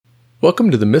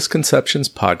Welcome to the Misconceptions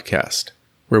Podcast,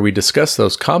 where we discuss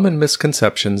those common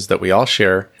misconceptions that we all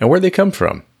share and where they come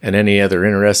from, and any other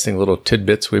interesting little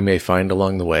tidbits we may find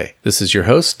along the way. This is your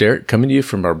host, Derek, coming to you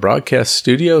from our broadcast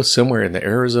studio somewhere in the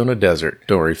Arizona desert.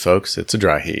 Don't worry, folks, it's a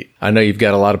dry heat. I know you've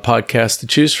got a lot of podcasts to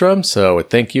choose from, so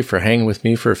thank you for hanging with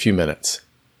me for a few minutes.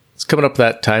 It's coming up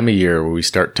that time of year where we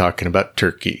start talking about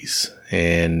turkeys,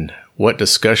 and what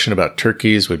discussion about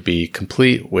turkeys would be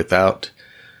complete without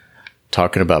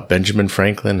talking about Benjamin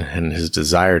Franklin and his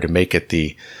desire to make it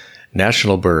the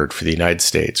national bird for the United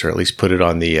States, or at least put it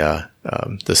on the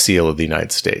seal of the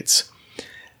United States.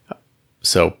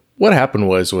 So what happened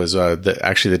was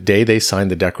actually the day they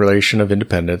signed the Declaration of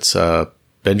Independence,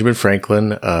 Benjamin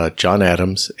Franklin, John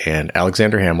Adams, and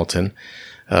Alexander Hamilton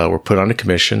were put on a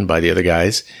commission by the other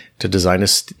guys to design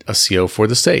a seal for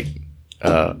the state.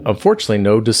 Unfortunately,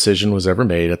 no decision was ever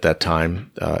made at that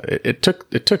time. It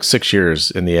took 6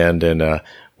 years in the end, and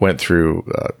went through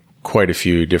quite a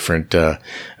few different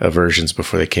versions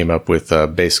before they came up with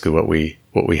basically what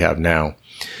we have now.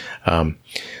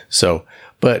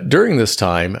 But during this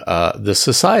time, the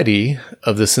Society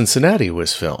of the Cincinnati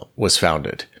was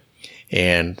founded,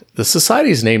 and the society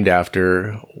is named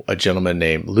after a gentleman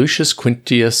named Lucius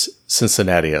Quintius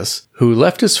Cincinnatus, who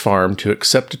left his farm to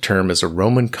accept a term as a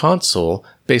Roman consul,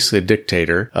 basically a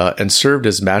dictator, and served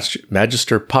as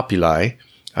Magister Populi.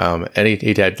 And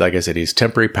he had, like I said, he's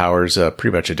temporary powers,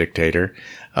 pretty much a dictator.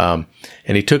 And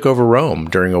he took over Rome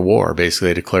during a war. Basically,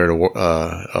 they declared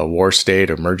a war state,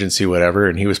 emergency, whatever,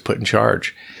 and he was put in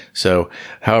charge. So,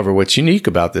 however, what's unique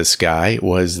about this guy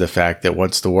was the fact that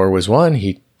once the war was won,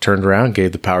 he turned around,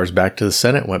 gave the powers back to the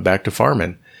Senate, went back to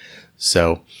farming.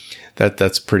 So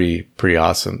that's pretty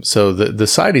awesome. So the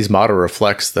society's motto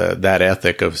reflects that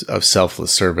ethic of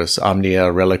selfless service.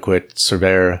 Omnia reliquit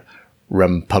servere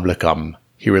rem publicum.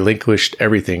 He relinquished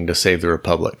everything to save the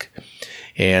republic.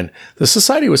 And the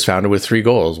society was founded with three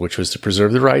goals, which was to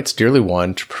preserve the rights dearly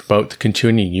won, to promote the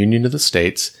continuing union of the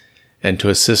states, and to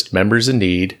assist members in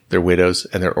need, their widows,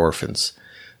 and their orphans.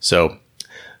 So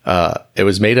it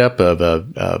was made up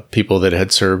of people that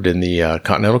had served in the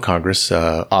Continental Congress,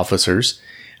 officers,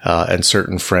 and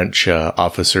certain French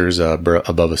officers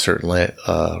above a certain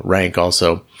rank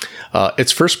also.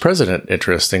 Its first president,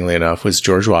 interestingly enough, was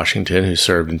George Washington, who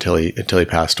served until he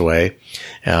passed away.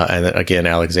 And then again,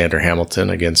 Alexander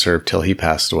Hamilton, again, served till he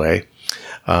passed away.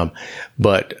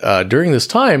 But during this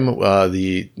time,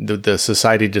 the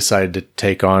society decided to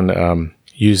take on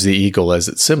use the eagle as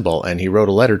its symbol, and he wrote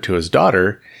a letter to his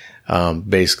daughter,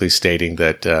 basically stating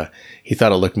that he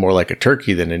thought it looked more like a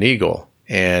turkey than an eagle.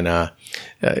 And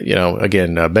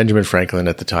again, Benjamin Franklin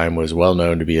at the time was well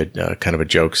known to be a kind of a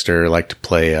jokester, liked to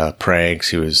play pranks.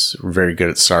 He was very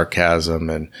good at sarcasm,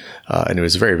 and he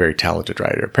was a very, very talented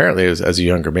writer. Apparently, as a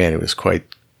younger man, he was quite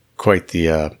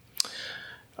the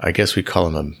I guess we call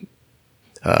him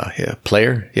a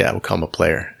player. Yeah, we'll call him a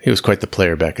player. He was quite the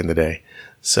player back in the day.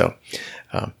 So,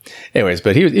 anyways,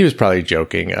 but he was probably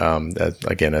joking,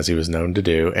 again, as he was known to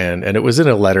do. And it was in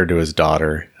a letter to his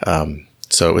daughter.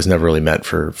 So it was never really meant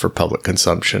for public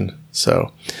consumption.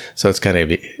 So it's kind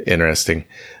of interesting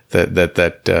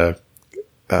that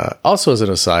also as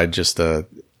an aside, just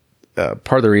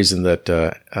part of the reason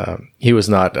that he was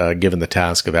not given the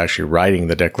task of actually writing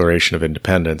the Declaration of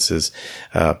Independence is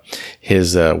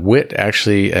his wit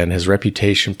actually and his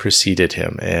reputation preceded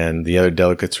him, and the other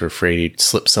delegates were afraid he'd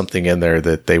slip something in there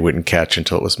that they wouldn't catch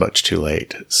until it was much too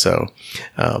late. So,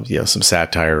 some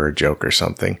satire or a joke or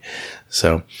something.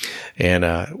 So, and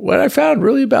what I found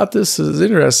really about this is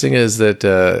interesting is that,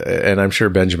 and I'm sure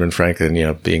Benjamin Franklin,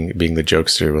 being the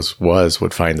jokester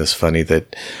would find this funny,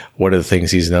 that one of the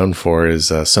things he's known for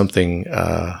is something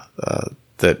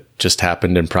that just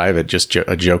happened in private, just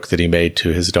a joke that he made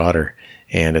to his daughter,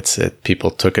 and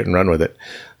people took it and run with it.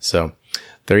 So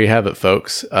there you have it,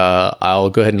 folks. I'll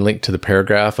go ahead and link to the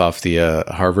paragraph off the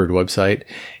Harvard website,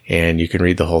 and you can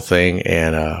read the whole thing.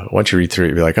 And once you read through it,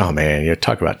 you'll be like, "Oh man,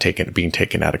 talk about being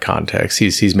taken out of context."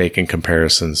 He's making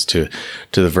comparisons to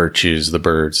the virtues, the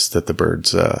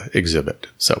birds exhibit.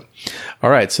 So, all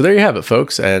right, so there you have it,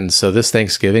 folks. And so this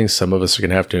Thanksgiving, some of us are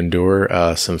going to have to endure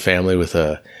some family with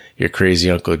your crazy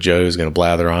Uncle Joe who's going to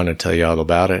blather on and tell you all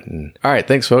about it. And all right,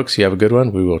 thanks, folks. You have a good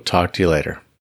one. We will talk to you later.